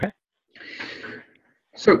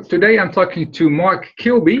So today I'm talking to Mark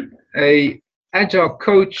Kilby, a agile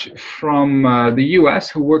coach from the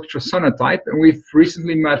US who worked for Sonatype, and we've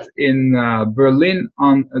recently met in Berlin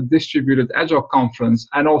on a distributed agile conference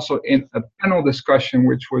and also in a panel discussion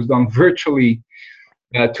which was done virtually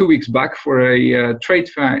 2 weeks back for a trade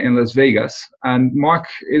fair in Las Vegas. And Mark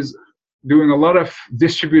is doing a lot of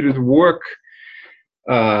distributed work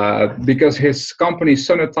because his company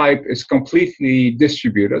Sonatype is completely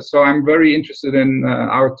distributed. So I'm very interested in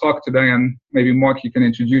our talk today, and maybe Mark, you can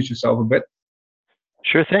introduce yourself a bit.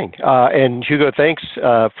 Sure thing. And Hugo, thanks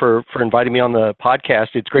for inviting me on the podcast.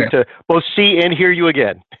 It's great to both see and hear you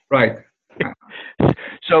again. Right.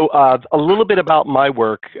 So a little bit about my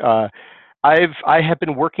work. I have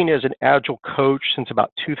been working as an Agile coach since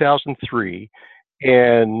about 2003,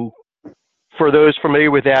 and for those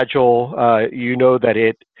familiar with Agile, you know that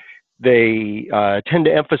they tend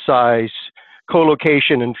to emphasize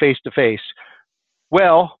co-location and face-to-face.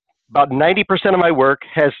 Well, about 90% of my work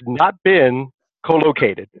has not been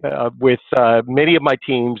co-located. With many of my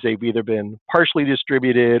teams, they've either been partially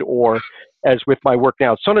distributed or, as with my work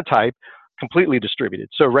now at Sonatype, completely distributed.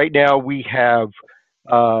 So right now we have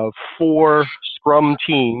 4 Scrum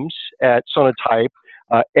teams at Sonatype.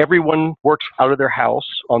 Everyone works out of their house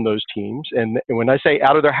on those teams. And when I say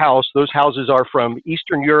out of their house, those houses are from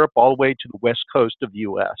Eastern Europe all the way to the West Coast of the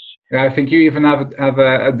US. Yeah, I think you even have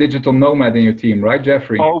a digital nomad in your team, right,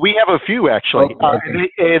 Jeffrey? Oh, we have a few actually.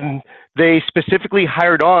 Okay. And they specifically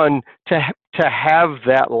hired on to have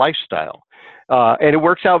that lifestyle. And it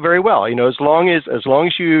works out very well. You know, as long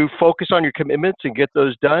as you focus on your commitments and get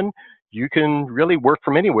those done, you can really work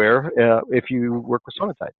from anywhere if you work with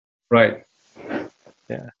Sonatype. Right.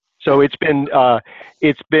 Yeah. So it's been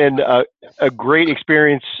a great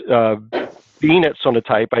experience being at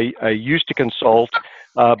Sonatype. I used to consult,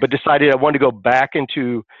 but decided I wanted to go back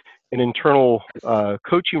into an internal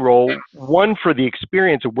coaching role. One, for the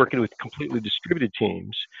experience of working with completely distributed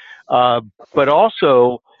teams, but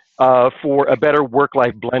also for a better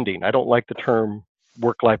work-life blending. I don't like the term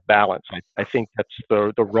work-life balance. I think that's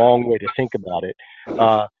the wrong way to think about it.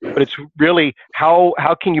 But it's really how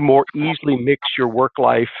can you more easily mix your work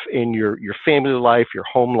life in your family life, your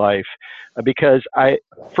home life, because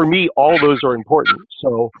for me, all those are important.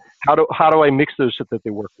 So how do I mix those so that they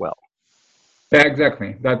work well? Yeah,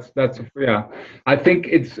 exactly. That's yeah. I think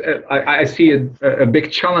it's I see a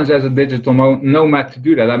big challenge as a digital nomad to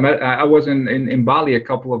do that. I was in Bali a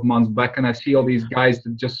couple of months back, and I see all these guys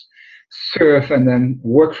that just surf and then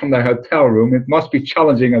work from their hotel room. It must be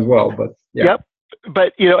challenging as well, but yeah. Yep.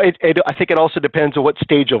 But you know, I think it also depends on what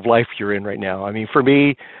stage of life you're in right now. I mean, for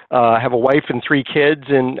me, I have a wife and 3 kids,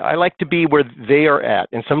 and I like to be where they are at.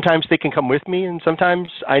 And sometimes they can come with me, and sometimes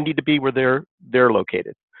I need to be where they're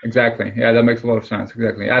located. Exactly. Yeah, that makes a lot of sense.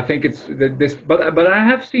 Exactly. I think it's this, but I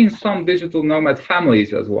have seen some digital nomad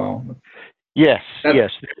families as well. Yes,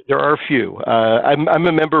 yes, there are a few. I'm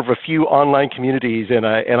a member of a few online communities, and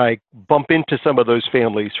I bump into some of those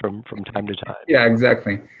families from time to time. Yeah,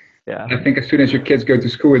 exactly. Yeah. I think as soon as your kids go to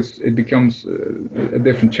school, it becomes a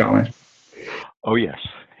different challenge. Oh yes.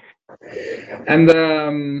 And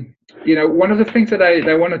you know, one of the things that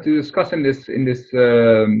I wanted to discuss in this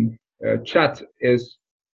chat is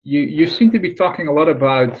you seem to be talking a lot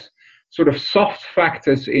about sort of soft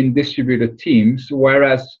factors in distributed teams,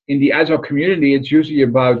 whereas in the agile community, it's usually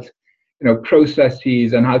about, you know,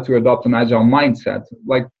 processes and how to adopt an agile mindset.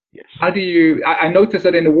 Like, yes. How do you? I noticed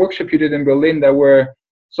that in the workshop you did in Berlin, there were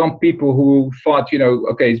some people who thought, you know,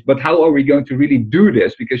 okay, but how are we going to really do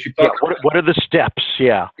this? Because you talk. Yeah, what are the steps?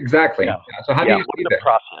 Yeah. Exactly. Yeah. Yeah. So how do you see the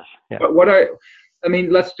process? Yeah. But I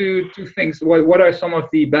mean, let's do 2 things. What are some of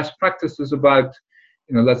the best practices about,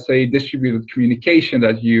 you know, let's say distributed communication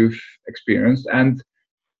that you've experienced, and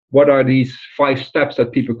what are these 5 steps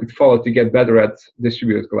that people could follow to get better at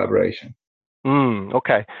distributed collaboration?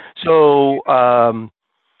 Okay, so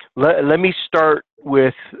let me start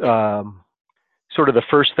with sort of the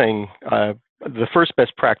first thing. The first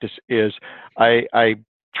best practice is I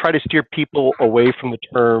try to steer people away from the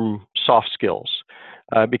term soft skills,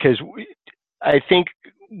 because I think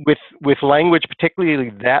with language, particularly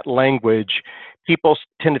that language, people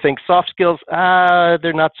tend to think soft skills,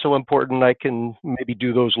 they're not so important. I can maybe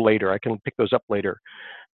do those later. I can pick those up later.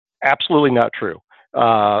 Absolutely not true.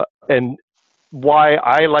 And why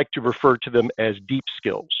I like to refer to them as deep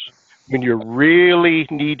skills. When you really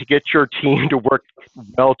need to get your team to work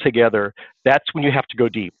well together, that's when you have to go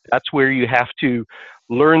deep. That's where you have to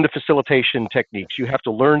learn the facilitation techniques. You have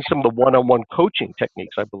to learn some of the one-on-one coaching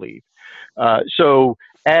techniques, I believe. So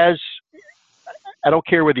as I don't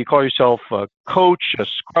care whether you call yourself a coach, a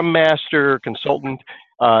scrum master, consultant,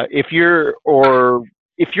 if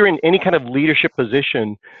if you're in any kind of leadership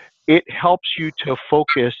position, it helps you to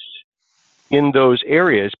focus in those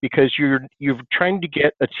areas because you're trying to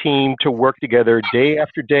get a team to work together day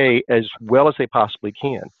after day as well as they possibly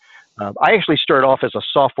can. I actually started off as a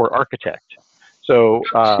software architect. So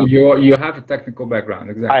you have a technical background,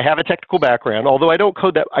 exactly. I have a technical background, although I don't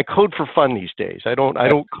code that. I code for fun these days. I don't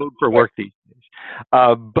code for work these days.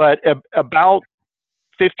 But about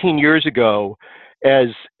 15 years ago, as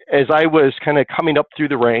I was kind of coming up through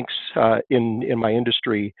the ranks in my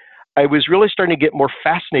industry, I was really starting to get more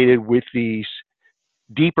fascinated with these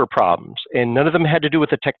deeper problems, and none of them had to do with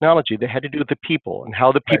the technology. They had to do with the people and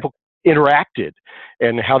how the people interacted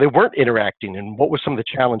and how they weren't interacting and what were some of the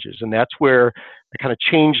challenges. And that's where I kind of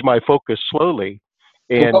changed my focus slowly.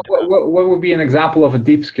 And what would be an example of a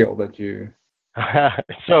deep skill that you?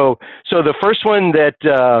 So the first one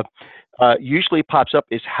that usually pops up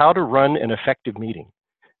is how to run an effective meeting.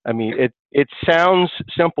 I mean, it sounds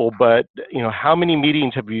simple, but how many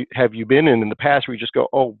meetings have you been in the past where you just go,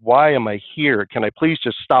 oh, why am I here? Can I please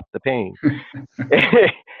just stop the pain?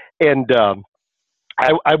 And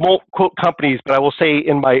I won't quote companies, but I will say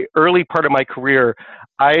in my early part of my career,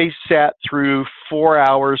 I sat through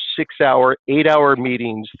 4-hour, 6-hour, 8-hour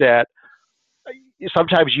meetings that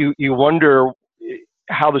sometimes you wonder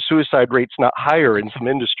how the suicide rate's not higher in some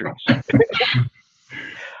industries.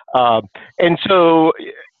 And so,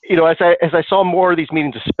 as I saw more of these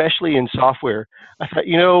meetings, especially in software, I thought,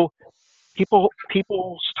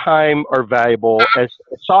 people's time are valuable. As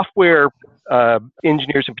software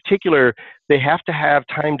engineers in particular, they have to have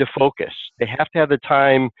time to focus. They have to have the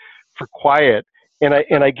time for quiet, and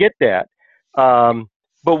I get that.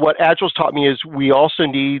 But what Agile's taught me is we also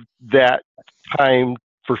need that time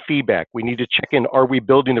for feedback. We need to check in: are we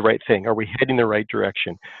building the right thing? Are we heading the right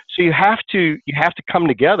direction? So you have to come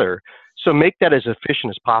together. So make that as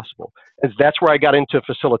efficient as possible. And that's where I got into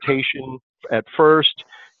facilitation at first,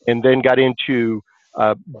 and then got into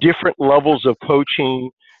different levels of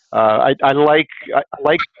coaching. I like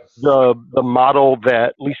the model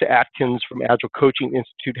that Lisa Atkins from Agile Coaching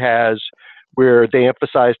Institute has, where they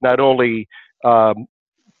emphasize not only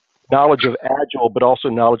knowledge of Agile, but also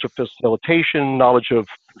knowledge of facilitation, knowledge of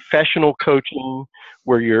professional coaching,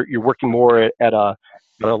 where you're working more at a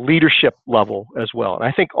leadership level as well. And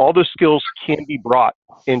I think all those skills can be brought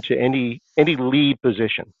into any lead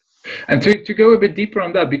position. And to go a bit deeper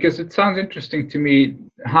on that, because it sounds interesting to me,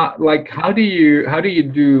 how do you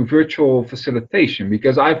do virtual facilitation?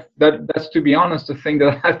 Because that's, to be honest, the thing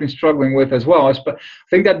that I've been struggling with as well. But I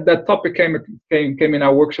think that topic came in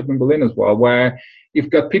our workshop in Berlin as well, where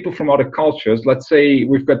you've got people from other cultures. Let's say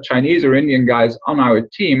we've got Chinese or Indian guys on our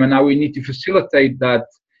team, and now we need to facilitate that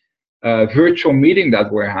virtual meeting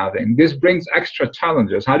that we're having. This brings extra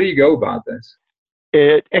challenges. How do you go about this?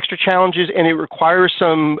 Extra challenges, and it requires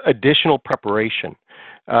some additional preparation.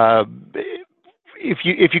 If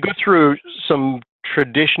you go through some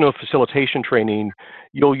traditional facilitation training,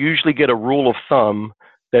 you'll usually get a rule of thumb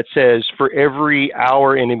that says for every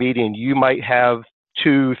hour in a meeting, you might have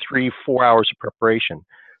 2, 3, 4 hours of preparation.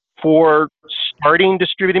 For starting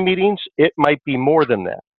distributed meetings, it might be more than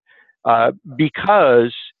that,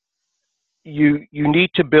 because you need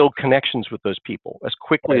to build connections with those people as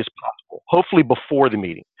quickly as possible, hopefully before the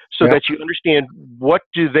meeting, so that you understand what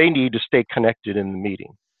do they need to stay connected in the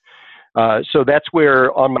meeting. So that's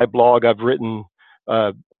where on my blog I've written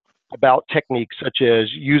about techniques such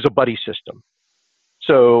as use a buddy system.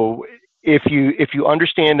 So if you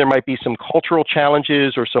understand there might be some cultural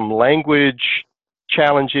challenges or some language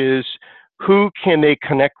challenges, who can they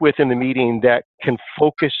connect with in the meeting that can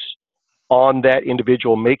focus on that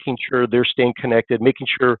individual, making sure they're staying connected, making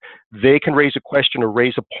sure they can raise a question or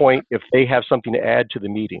raise a point if they have something to add to the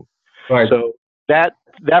meeting. Right. So that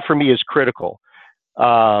for me is critical.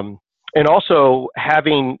 And also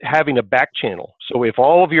having a back channel. So if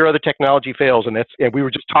all of your other technology fails, and we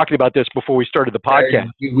were just talking about this before we started the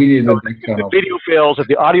podcast. We need a back channel. If the video fails, if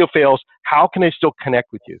the audio fails, how can they still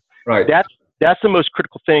connect with you? Right. That's the most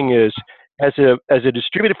critical thing is, as a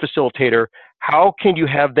distributed facilitator, how can you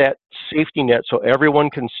have that safety net so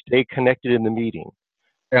everyone can stay connected in the meeting?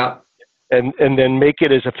 Yeah. And then make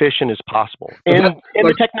it as efficient as possible. And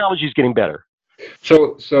the technology is getting better.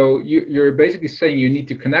 So you're basically saying you need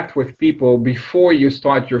to connect with people before you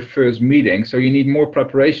start your first meeting. So you need more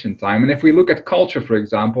preparation time. And if we look at culture, for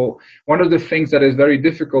example, one of the things that is very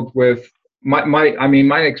difficult with my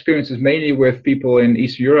experience is mainly with people in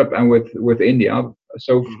Eastern Europe and with India.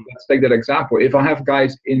 So let's take that example. If I have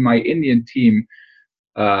guys in my Indian team,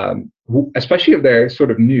 who, especially if they're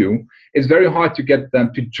sort of new, it's very hard to get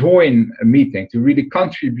them to join a meeting, to really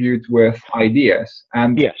contribute with ideas.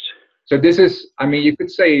 And yes. So this is, I mean, you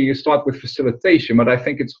could say you start with facilitation, but I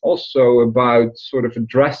think it's also about sort of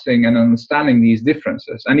addressing and understanding these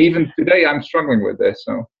differences. And even today, I'm struggling with this.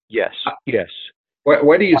 So Yes, yes.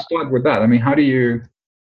 where do you start with that? I mean, how do you?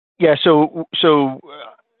 Yeah,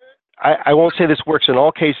 I won't say this works in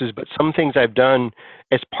all cases, but some things I've done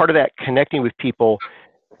as part of that connecting with people,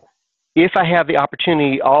 if I have the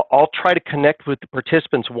opportunity, I'll try to connect with the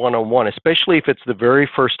participants one-on-one, especially if it's the very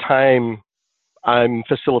first time I'm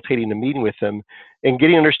facilitating a meeting with them, and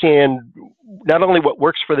getting to understand not only what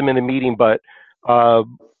works for them in the meeting, but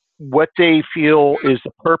what they feel is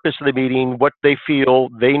the purpose of the meeting, what they feel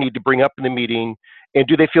they need to bring up in the meeting, and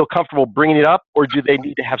do they feel comfortable bringing it up, or do they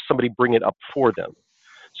need to have somebody bring it up for them?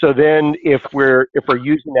 So then if we're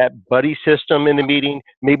using that buddy system in the meeting,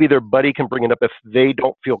 maybe their buddy can bring it up if they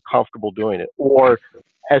don't feel comfortable doing it. Or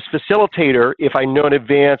as facilitator, if I know in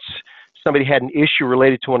advance somebody had an issue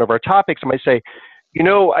related to one of our topics, I might say, you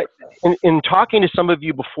know, in talking to some of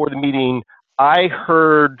you before the meeting, I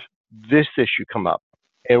heard this issue come up.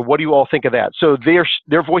 And what do you all think of that? So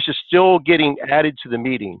their voice is still getting added to the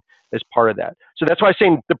meeting as part of that. So that's why I'm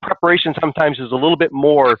saying the preparation sometimes is a little bit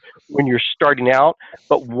more when you're starting out.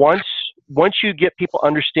 But once you get people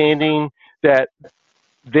understanding that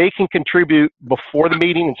they can contribute before the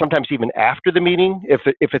meeting and sometimes even after the meeting, if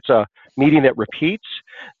it's a meeting that repeats,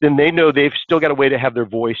 then they know they've still got a way to have their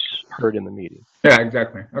voice heard in the meeting. Yeah,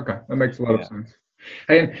 exactly. Okay, that makes a lot of sense.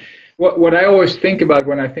 And what I always think about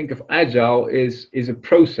when I think of agile is a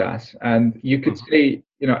process, and you could say,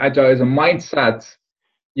 you know, agile is a mindset.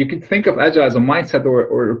 You could think of agile as a mindset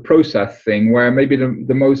or a process thing, where maybe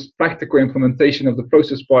the most practical implementation of the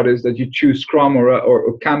process part is that you choose Scrum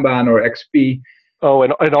or Kanban or XP. Oh,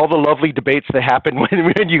 and all the lovely debates that happen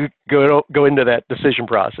when you go into that decision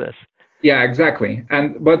process. Yeah, exactly.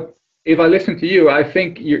 But if I listen to you, I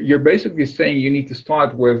think you're basically saying you need to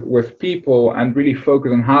start with people and really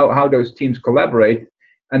focus on how those teams collaborate,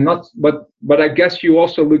 and not. But I guess you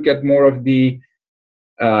also look at more of the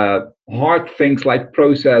hard things like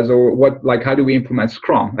process or how do we implement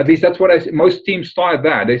Scrum? At least that's what most teams start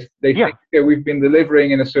there. They think, okay, we've been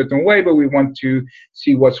delivering in a certain way, but we want to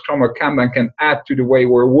see what Scrum or Kanban can add to the way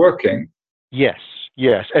we're working. Yes,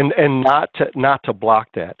 and not to block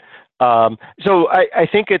that. So I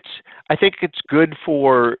think it's good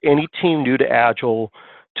for any team new to Agile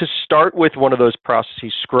to start with one of those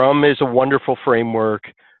processes. Scrum is a wonderful framework.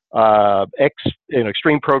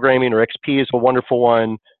 Extreme programming or XP is a wonderful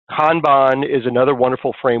one. Kanban is another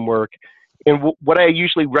wonderful framework. And what I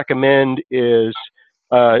usually recommend is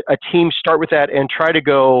a team start with that and try to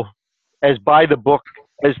go as by the book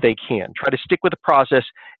as they can. Try to stick with the process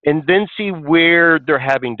and then see where they're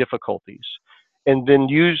having difficulties, and then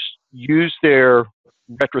use their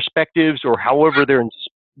retrospectives or however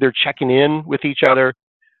they're checking in with each other.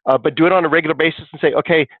 But do it on a regular basis and say,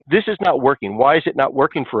 okay, this is not working. Why is it not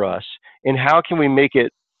working for us? And how can we make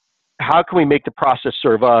the process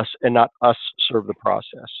serve us and not us serve the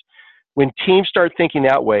process? When teams start thinking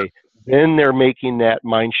that way, then they're making that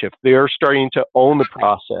mind shift. They're starting to own the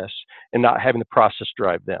process and not having the process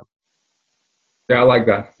drive them. Yeah, I like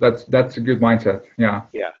that. That's a good mindset. Yeah.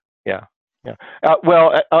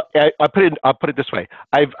 Well, I'll put it this way.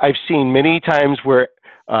 I've seen many times where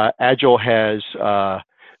Agile has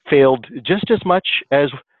failed just as much as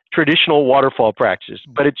traditional waterfall practices,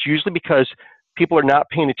 but it's usually because people are not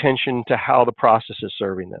paying attention to how the process is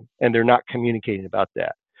serving them, and they're not communicating about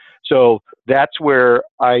that. So that's where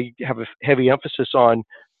I have a heavy emphasis on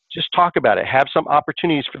just talk about it. Have some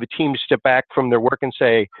opportunities for the team to step back from their work and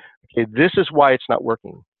say, okay, this is why it's not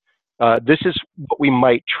working. This is what we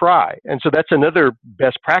might try. And so that's another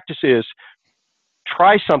best practice is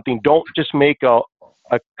try something. Don't just make a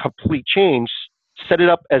complete change. Set it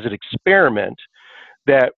up as an experiment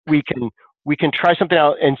that we can try something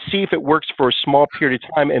out and see if it works for a small period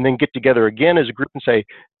of time, and then get together again as a group and say,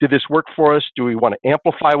 did this work for us? Do we want to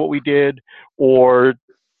amplify what we did, or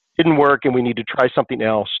didn't work and we need to try something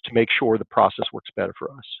else to make sure the process works better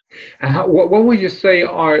for us? And what would you say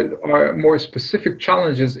are more specific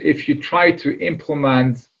challenges if you try to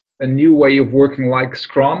implement a new way of working like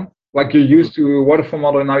Scrum? Like you're used to a waterfall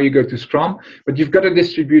model, and now you go to Scrum, but you've got a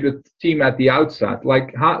distributed team at the outset.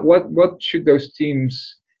 Like, what should those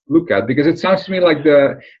teams look at? Because it sounds to me like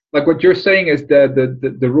what you're saying is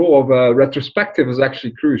the role of a retrospective is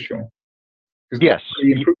actually crucial. Yes,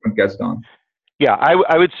 the improvement gets done. Yeah,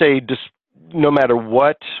 I would say just no matter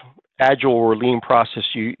what Agile or Lean process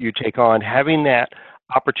you take on, having that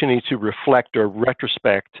opportunity to reflect or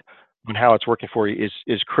retrospect on how it's working for you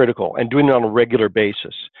is critical, and doing it on a regular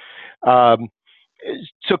basis.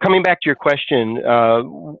 So coming back to your question,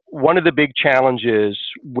 one of the big challenges,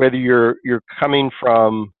 whether you're coming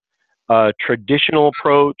from a traditional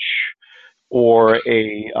approach or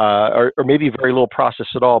or maybe very little process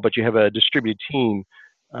at all, but you have a distributed team,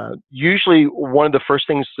 usually one of the first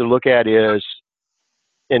things to look at is,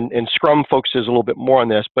 and Scrum focuses a little bit more on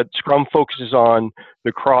this, but Scrum focuses on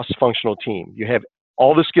the cross-functional team. You have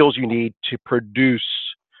all the skills you need to produce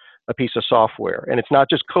a piece of software. And it's not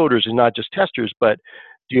just coders and not just testers, but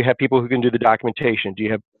do you have people who can do the documentation? Do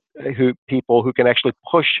you have people who can actually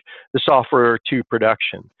push the software to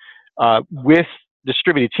production? With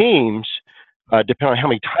distributed teams, depending on how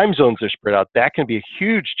many time zones they're spread out, that can be a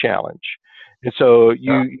huge challenge. And so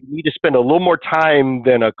you need to spend a little more time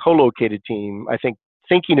than a co-located team, I think,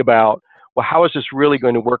 thinking about, well, how is this really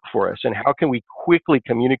going to work for us? And how can we quickly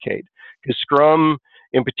communicate? Because Scrum,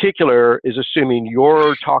 in particular, is assuming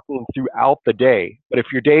you're talking throughout the day. But if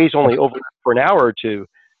your day is only over for an hour or two,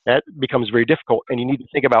 that becomes very difficult. And you need to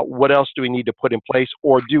think about what else do we need to put in place,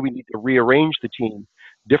 or do we need to rearrange the team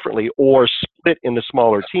differently, or split into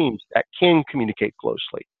smaller teams that can communicate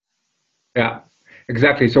closely. Yeah,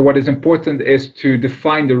 exactly. So what is important is to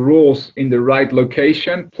define the roles in the right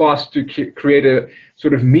location, plus to create a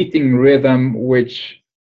sort of meeting rhythm which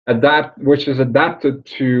is adapted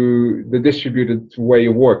to the distributed way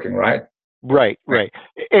of working, right? Right.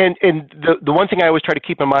 And the one thing I always try to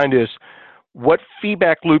keep in mind is, what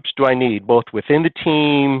feedback loops do I need, both within the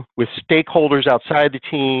team, with stakeholders outside the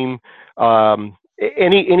team,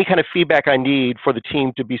 any kind of feedback I need for the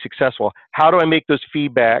team to be successful? How do I make those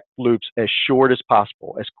feedback loops as short as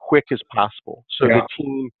possible, as quick as possible, so the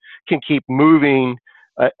team can keep moving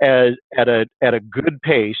at a good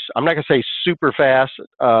pace? I'm not going to say super fast.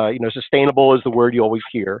 Sustainable is the word you always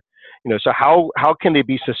hear. So how can they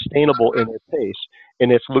be sustainable in their pace?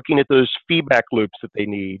 And it's looking at those feedback loops that they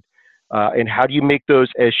need, and how do you make those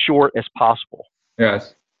as short as possible?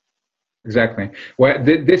 Yes. Exactly. Well,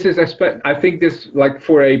 this is I think this, like,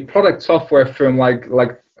 for a product software firm like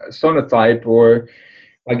Sonatype, or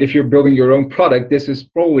like if you're building your own product, this is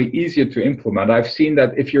probably easier to implement. I've seen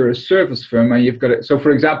that if you're a service firm and so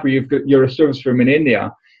for example, you're a service firm in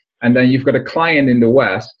India, and then you've got a client in the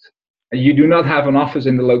West, and you do not have an office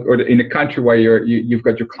in in the country where you've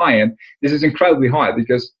got your client. This is incredibly hard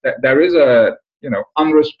because there is a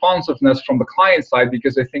unresponsiveness from the client side,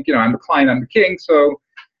 because they think, I'm the client, I'm the king, so.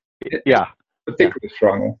 Yeah, particularly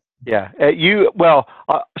strong. Yeah,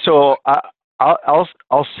 so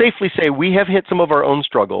I'll safely say we have hit some of our own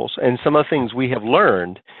struggles, and some of the things we have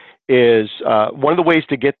learned is, one of the ways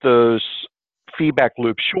to get those feedback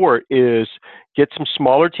loops short is get some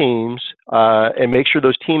smaller teams, and make sure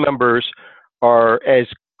those team members are as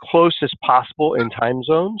close as possible in time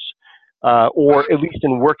zones, or at least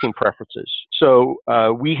in working preferences. So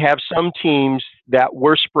we have some teams that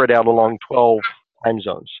were spread out along 12 time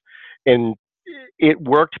zones, and it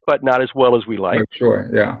worked, but not as well as we like. Sure,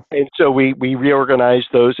 yeah. And so we reorganized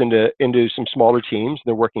those into some smaller teams.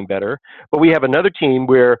 They're working better. But we have another team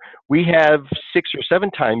where we have 6 or 7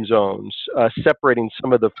 time zones, separating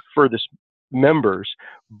some of the furthest members,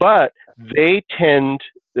 but they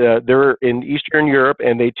they're in Eastern Europe,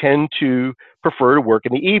 and they tend to prefer to work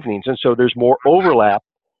in the evenings. And so there's more overlap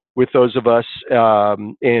with those of us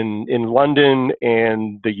in London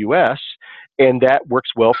and the US, and that works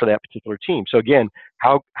well for that particular team. So again,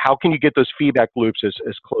 how can you get those feedback loops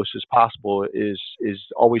as close as possible is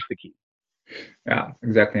always the key. Yeah,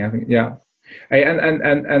 exactly. I think, yeah.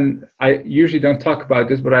 And I usually don't talk about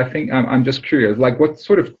this, but I think I'm just curious, like, what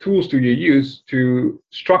sort of tools do you use to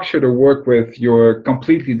structure the work with your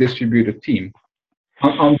completely distributed team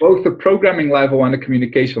on both the programming level and the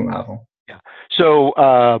communication level? Yeah. So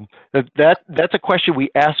that's a question we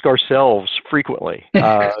ask ourselves frequently.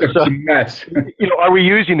 It's a mess. Are we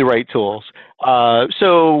using the right tools?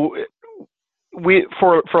 So we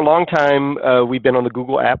for a long time we've been on the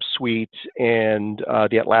Google Apps Suite and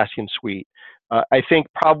the Atlassian Suite. I think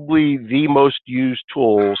probably the most used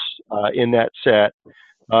tools in that set,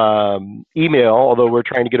 email, although we're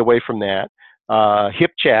trying to get away from that,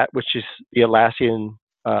 HipChat, which is the Atlassian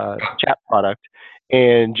chat product,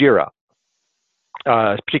 and Jira.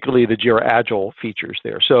 Particularly the Jira Agile features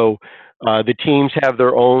there. So the teams have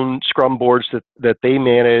their own Scrum boards that they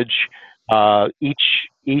manage.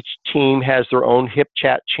 Each team has their own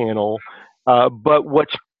HipChat channel. But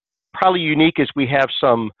what's probably unique is we have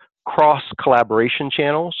some cross collaboration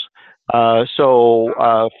channels. So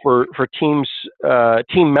for team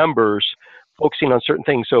members focusing on certain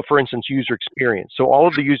things. So for instance, user experience. So all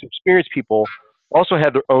of the user experience people also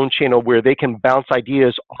have their own channel where they can bounce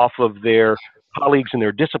ideas off of their colleagues in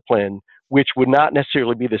their discipline which would not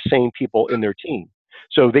necessarily be the same people in their team.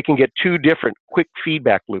 So they can get two different quick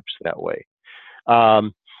feedback loops that way.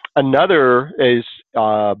 Another is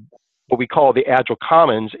what we call the Agile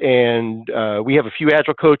Commons, and we have a few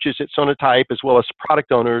Agile coaches at Sonatype as well as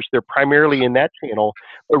product owners. They're primarily in that channel,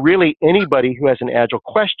 but really anybody who has an Agile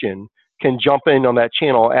question can jump in on that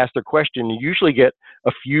channel, ask their question, and usually get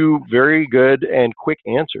a few very good and quick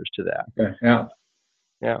answers to that. Okay. Yeah.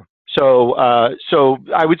 Yeah. So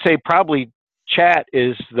I would say probably chat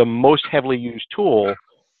is the most heavily used tool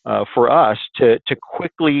for us to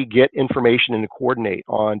quickly get information and to coordinate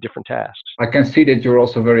on different tasks. I can see that you're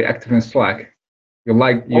also very active in Slack. You're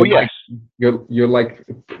like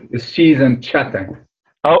the seasoned chatter.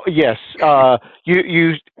 Oh yes.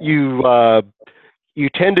 You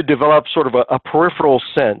tend to develop sort of a peripheral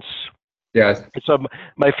sense. Yes. So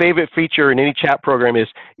my favorite feature in any chat program is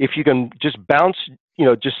if you can just bounce,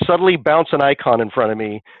 just subtly bounce an icon in front of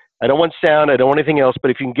me. I don't want sound, I don't want anything else,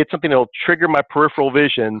 but if you can get something that'll trigger my peripheral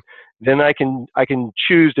vision, then I can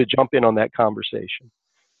choose to jump in on that conversation.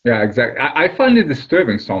 Yeah, exactly. I find it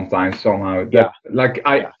disturbing sometimes somehow that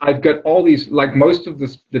I've got all these, like most of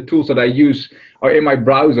the tools that I use are in my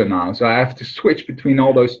browser now. So I have to switch between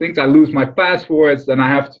all those things. I lose my passwords, then I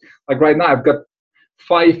have to, like right now I've got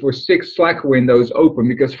 5 or 6 Slack windows open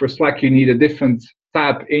because for Slack you need a different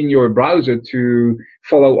tab in your browser to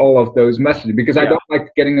follow all of those messages because I don't like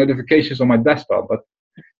getting notifications on my desktop. But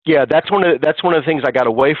yeah, that's one of the things I got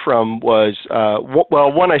away from was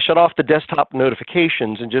one, I shut off the desktop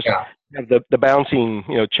notifications and just have the bouncing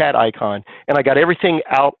chat icon, and I got everything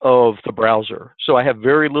out of the browser. So I have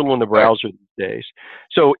very little in the browser these days.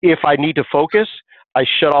 So if I need to focus, I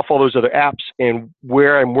shut off all those other apps, and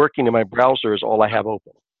where I'm working in my browser is all I have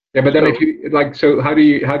open. Yeah, but then if you so how do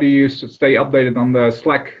you stay updated on the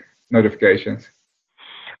Slack notifications?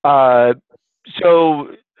 So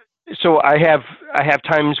I have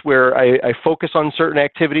times where I focus on certain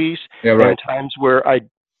activities, and times where I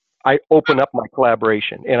open up my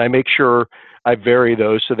collaboration, and I make sure I vary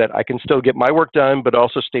those so that I can still get my work done, but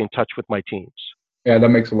also stay in touch with my teams. Yeah, that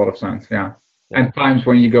makes a lot of sense. Yeah. And times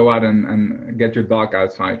when you go out and get your dog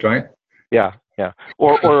outside, right? Yeah.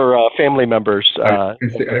 Or family members.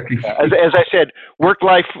 As I said,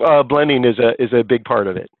 work-life blending is a big part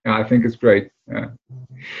of it. Yeah, I think it's great. Yeah.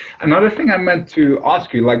 Another thing I meant to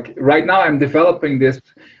ask you, like right now I'm developing this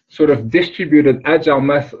sort of distributed agile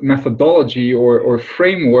methodology or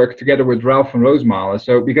framework together with Ralph and Rosemary.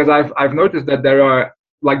 So because I've noticed that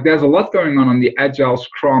there's a lot going on in the agile,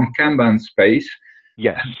 Scrum, Kanban space.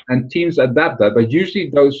 Yes. And teams adapt that, but usually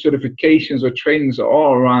those certifications or trainings are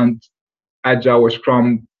all around Agile or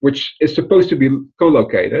Scrum, which is supposed to be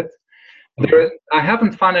co-located. I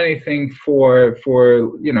haven't found anything for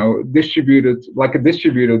distributed, like a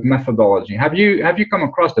distributed methodology. Have you come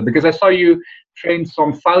across that? Because I saw you train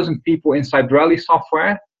some 1,000 people inside Rally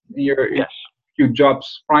software in your few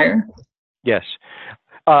jobs prior. Yes.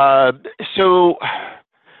 So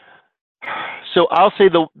I'll say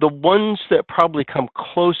the ones that probably come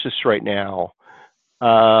closest right now,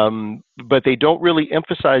 but they don't really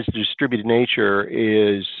emphasize the distributed nature,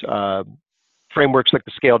 is frameworks like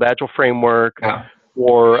the Scaled Agile Framework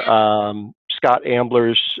or Scott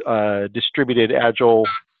Ambler's Distributed Agile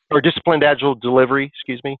or Disciplined Agile Delivery,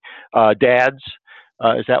 DADS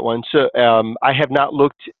is that one. So I have not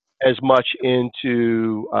looked as much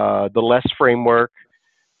into the LESS framework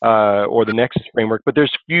or the Nexus framework, but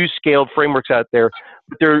there's few scaled frameworks out there.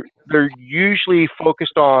 But they're usually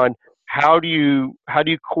focused on how do you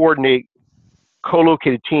coordinate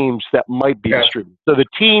co-located teams that might be distributed. So the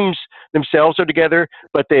teams themselves are together,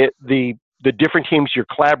 but the different teams you're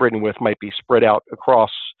collaborating with might be spread out across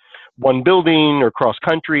one building or across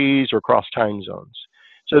countries or across time zones.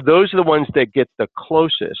 So those are the ones that get the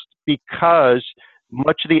closest because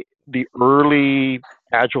much of the early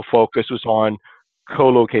Agile focus was on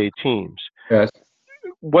co-located teams. Yes.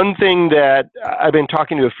 One thing that I've been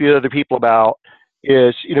talking to a few other people about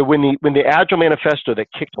is, when the Agile Manifesto that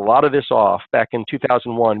kicked a lot of this off back in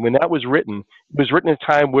 2001, when that was written, it was written at a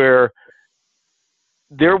time where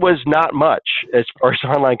there was not much as far as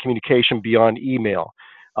online communication beyond email,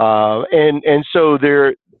 and so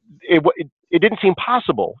it didn't seem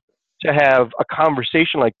possible to have a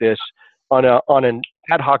conversation like this on an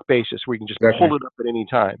ad hoc basis where you can just pull it up at any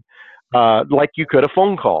time. Like you could a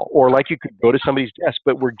phone call or like you could go to somebody's desk,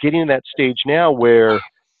 but we're getting to that stage now where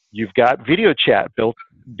you've got video chat built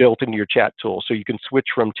into your chat tool, so you can switch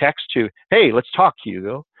from text to, "Hey, let's talk,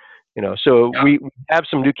 Hugo." So we have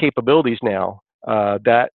some new capabilities now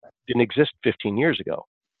that didn't exist 15 years ago.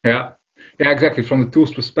 Yeah, Yeah, exactly. From the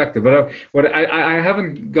tools perspective, but I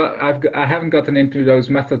haven't gotten into those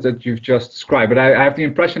methods that you've just described. But I have the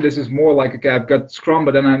impression this is more like, okay, I've got Scrum,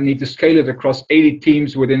 but then I need to scale it across 80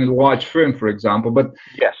 teams within a large firm, for example. But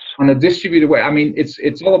Yes. on a distributed way, I mean,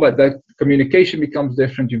 it's all about that. Communication becomes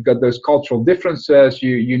different. You've got those cultural differences.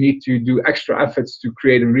 You need to do extra efforts to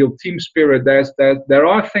create a real team spirit. There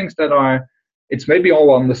are things that are, it's maybe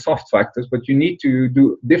all on the soft factors, but you need to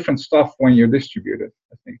do different stuff when you're distributed,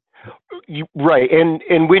 I think. Right,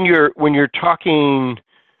 and when you're talking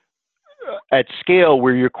at scale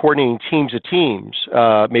where you're coordinating teams of teams,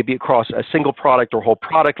 maybe across a single product or whole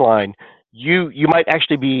product line, you might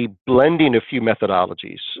actually be blending a few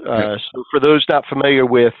methodologies. So for those not familiar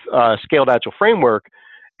with Scaled Agile Framework,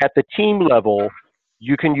 at the team level,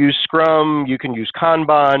 you can use Scrum, you can use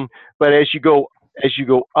Kanban, but as you go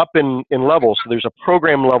up in levels, so there's a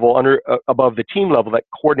program level above the team level that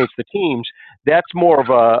coordinates the teams. That's more of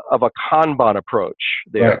a Kanban approach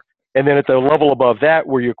there. Right. And then at the level above that,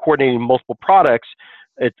 where you're coordinating multiple products,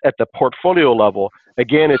 at the portfolio level,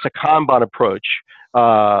 again, it's a Kanban approach.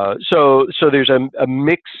 So there's a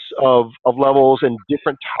mix of levels and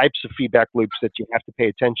different types of feedback loops that you have to pay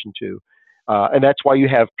attention to. And that's why you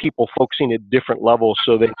have people focusing at different levels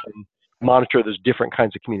so they can monitor those different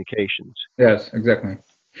kinds of communications. Yes, exactly.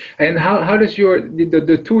 And how does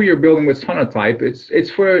the tool you're building with Sonatype,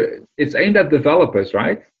 it's aimed at developers,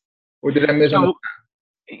 right? Or did I misunderstand?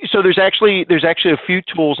 So there's actually a few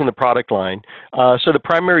tools in the product line. So the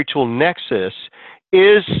primary tool, Nexus,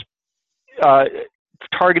 is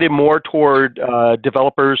targeted more toward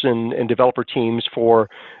developers and developer teams for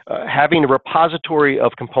having a repository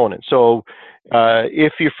of components. So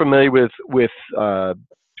if you're familiar with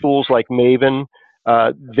tools like Maven,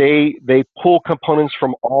 they pull components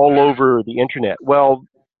from all over the internet. Well,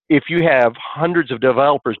 if you have hundreds of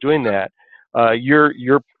developers doing that, you're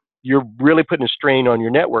really putting a strain on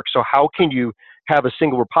your network. So how can you have a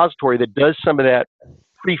single repository that does some of that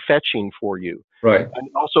prefetching for you? Right. And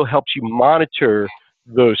it also helps you monitor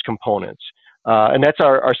those components. And that's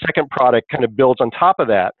our second product, kind of builds on top of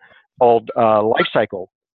that, called Lifecycle,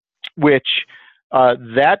 which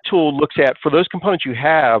that tool looks at, for those components you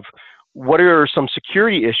have, what are some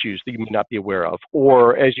security issues that you may not be aware of?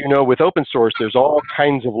 Or, as you know, with open source, there's all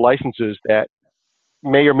kinds of licenses that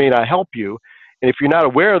may or may not help you. And if you're not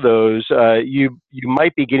aware of those, you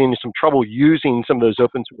might be getting into some trouble using some of those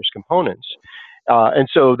open source components. And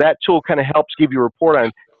so that tool kind of helps give you a report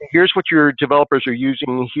on, here's what your developers are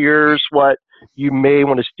using, here's what you may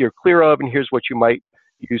want to steer clear of, and here's what you might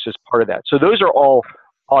use as part of that. So those are all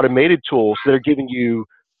automated tools that are giving you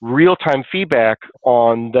real-time feedback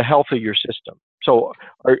on the health of your system. So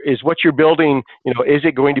is what you're building, is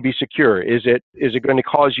it going to be secure? Is it going to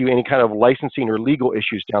cause you any kind of licensing or legal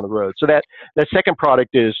issues down the road? So that second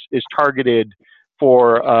product is targeted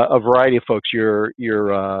for a variety of folks, your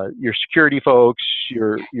security folks,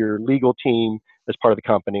 your legal team as part of the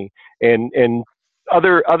company, and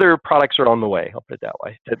other products are on the way, I'll put it that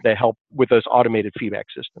way, that help with those automated feedback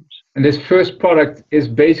systems. And this first product is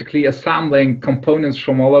basically assembling components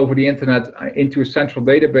from all over the internet into a central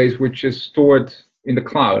database, which is stored in the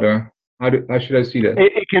cloud, or how should I see that?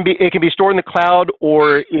 It can be stored in the cloud,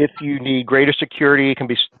 or if you need greater security, it can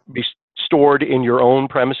be stored in your own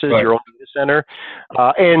premises, right, your own data center.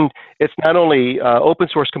 And it's not only open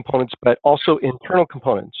source components, but also internal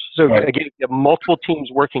components. So right, again, you have multiple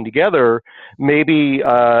teams working together. Maybe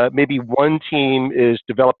one team is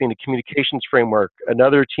developing a communications framework.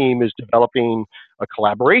 Another team is developing a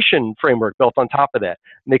collaboration framework built on top of that.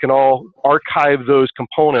 And they can all archive those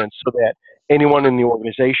components so that anyone in the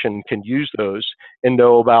organization can use those and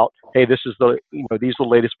know about, hey, these are the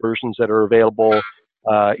latest versions that are available.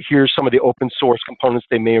 Here's some of the open source components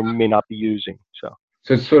they may or may not be using. So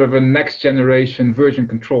it's sort of a next generation version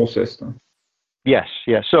control system. Yes.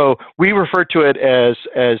 So we refer to it as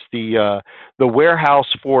the warehouse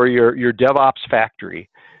for your DevOps factory.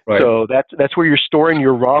 Right. So that's where you're storing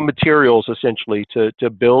your raw materials, essentially, to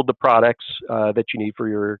build the products that you need for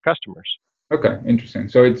your customers. Okay, interesting.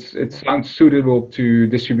 So it sounds suitable to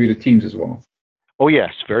distributed teams as well. Oh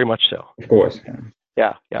yes, very much so. Of course.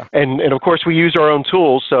 Yeah. And of course we use our own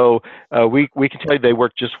tools, so we can tell you they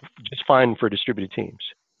work just fine for distributed teams.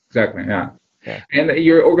 Exactly. Yeah. And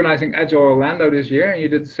you're organizing Agile Orlando this year, and you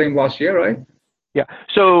did the same last year, right? Yeah.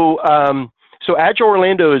 So Agile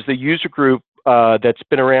Orlando is the user group that's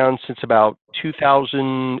been around since about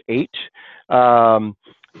 2008.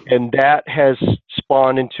 And that has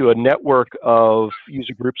spawned into a network of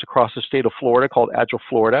user groups across the state of Florida called Agile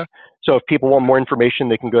Florida. So if people want more information,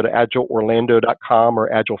 they can go to agileorlando.com or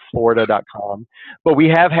agileflorida.com. But we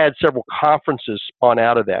have had several conferences spawn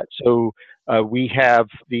out of that. So we have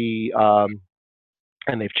the,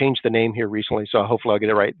 and they've changed the name here recently, so hopefully I'll get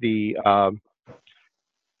it right. The,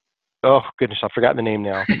 oh goodness, I've forgotten the name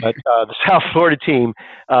now. But the South Florida team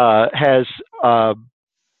has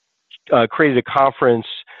created a conference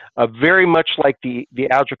very much like the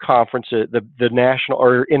Agile conference, the national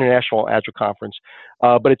or international Agile conference,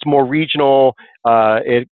 but it's more regional.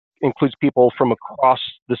 It includes people from across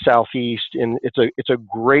the Southeast, and it's a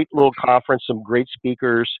great little conference. Some great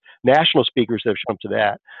speakers, national speakers that have shown up to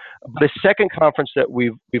that. But the second conference that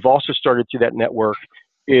we've also started through that network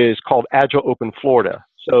is called Agile Open Florida.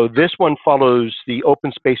 So this one follows the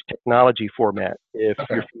open space technology format, if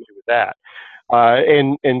you're familiar with that.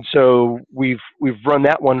 And so we've run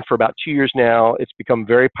that one for about 2 years now. It's become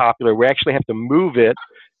very popular. We actually have to move it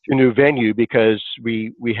to a new venue because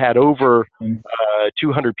we had over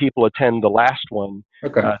 200 people attend the last one.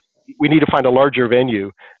 We need to find a larger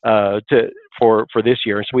venue for this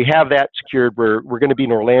year. So we have that secured. We're going to be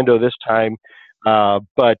in Orlando this time,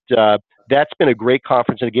 but that's been a great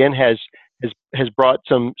conference, and again has brought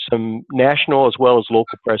some national as well as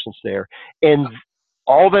local presence there. And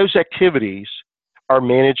all those activities are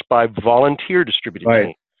managed by volunteer distributed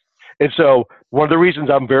teams. And so one of the reasons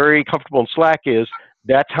I'm very comfortable in Slack is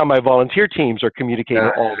that's how my volunteer teams are communicating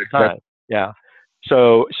all the time. Yeah.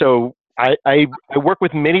 So I work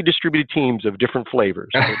with many distributed teams of different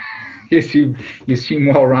flavors. You seem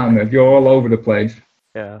well-rounded. You're all over the place.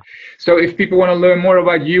 Yeah. So if people want to learn more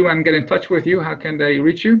about you and get in touch with you, how can they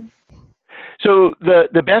reach you? So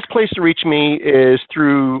the best place to reach me is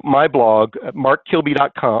through my blog,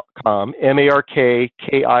 markkilby.com,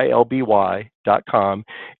 markkilby.com.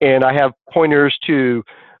 And I have pointers to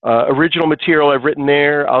original material I've written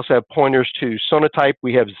there. I also have pointers to Sonatype.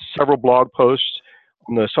 We have several blog posts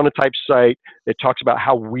on the Sonatype site that talks about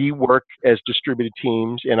how we work as distributed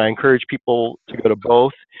teams, and I encourage people to go to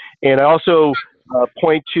both. And I also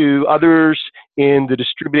point to others in the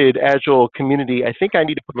distributed Agile community. I think I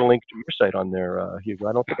need to put a link to your site on there, Hugo.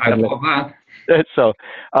 I don't think I have that. So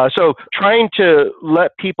trying to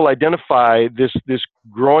let people identify this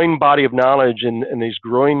growing body of knowledge and these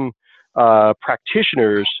growing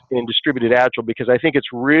practitioners in distributed Agile, because I think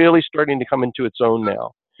it's really starting to come into its own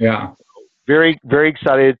now. Yeah. Very, very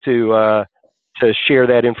excited to share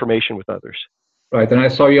that information with others. Right, and I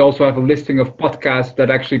saw you also have a listing of podcasts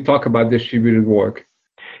that actually talk about distributed work.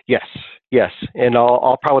 Yes, and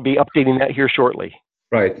I'll probably be updating that here shortly.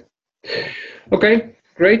 Right. Okay,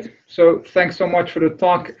 great. So thanks so much for the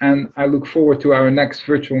talk, and I look forward to our next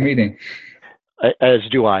virtual meeting. As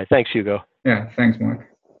do I. Thanks, Hugo. Yeah, thanks, Mark.